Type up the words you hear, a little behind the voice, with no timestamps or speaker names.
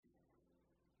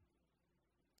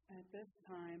At this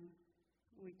time,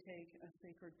 we take a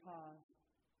sacred pause.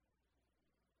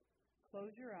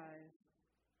 Close your eyes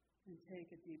and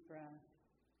take a deep breath.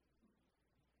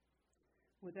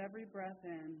 With every breath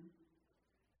in,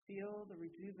 feel the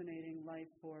rejuvenating life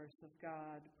force of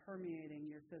God permeating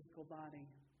your physical body.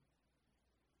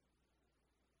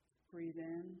 Breathe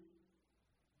in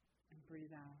and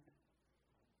breathe out.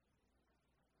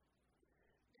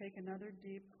 Take another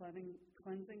deep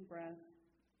cleansing breath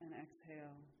and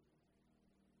exhale.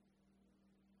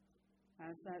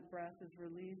 As that breath is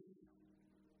released,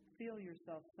 feel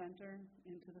yourself center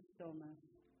into the stillness.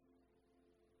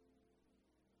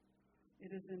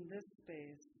 It is in this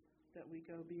space that we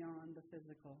go beyond the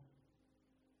physical.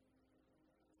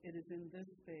 It is in this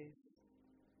space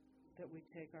that we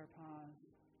take our pause.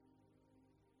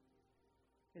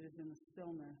 It is in the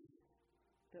stillness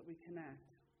that we connect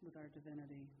with our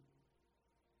divinity.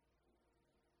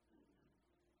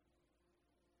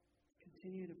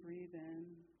 Continue to breathe in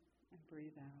and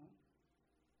breathe out.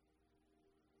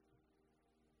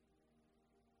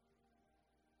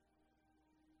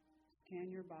 Scan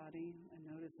your body and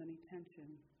notice any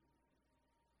tension.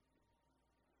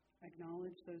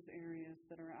 Acknowledge those areas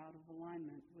that are out of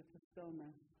alignment with the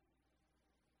stillness.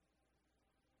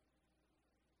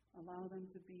 Allow them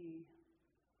to be.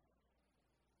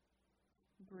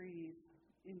 Breathe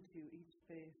into each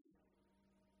space.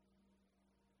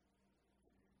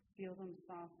 Feel them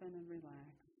soften and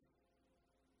relax.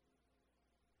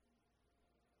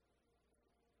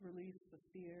 Release the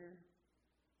fear,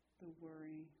 the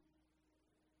worry,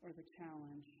 or the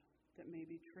challenge that may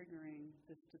be triggering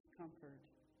this discomfort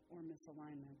or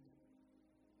misalignment.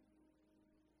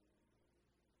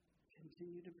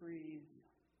 Continue to breathe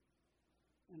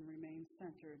and remain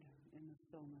centered in the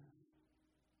stillness.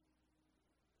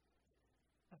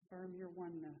 Affirm your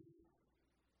oneness.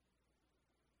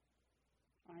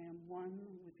 I am one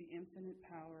with the infinite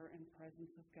power and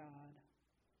presence of God.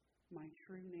 My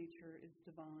true nature is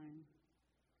divine.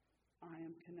 I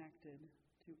am connected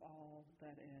to all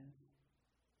that is.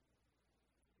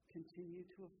 Continue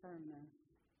to affirm this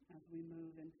as we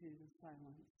move into the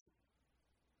silence.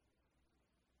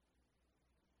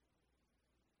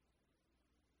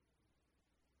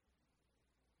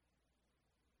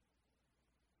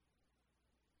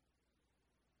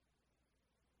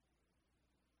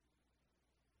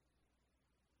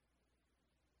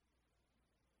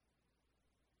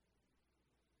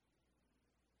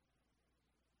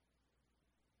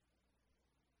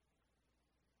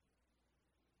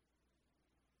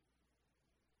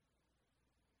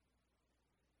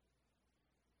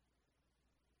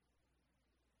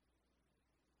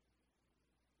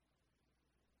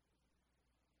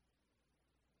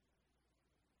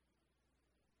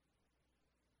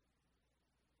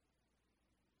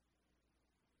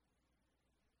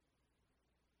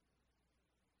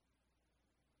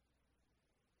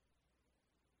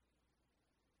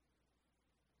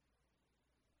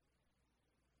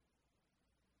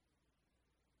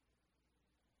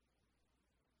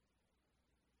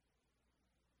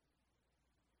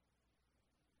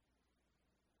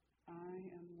 I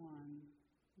am one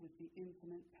with the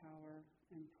infinite power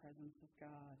and presence of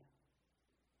God.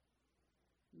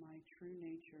 My true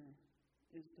nature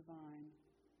is divine.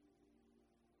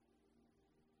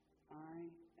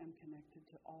 I am connected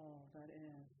to all that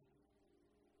is.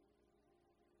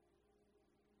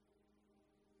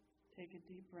 Take a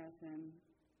deep breath in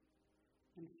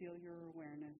and feel your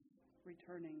awareness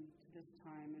returning to this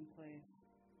time and place.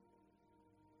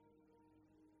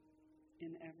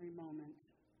 In every moment,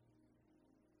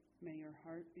 may your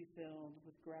heart be filled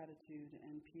with gratitude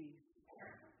and peace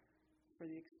for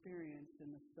the experience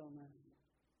in the stillness.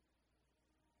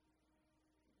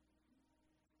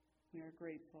 We are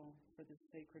grateful for this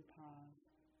sacred pause.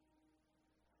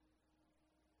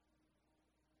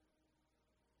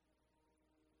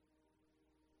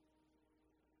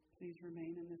 Please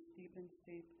remain in this deepened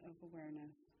state of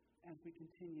awareness as we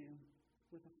continue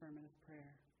with affirmative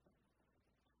prayer.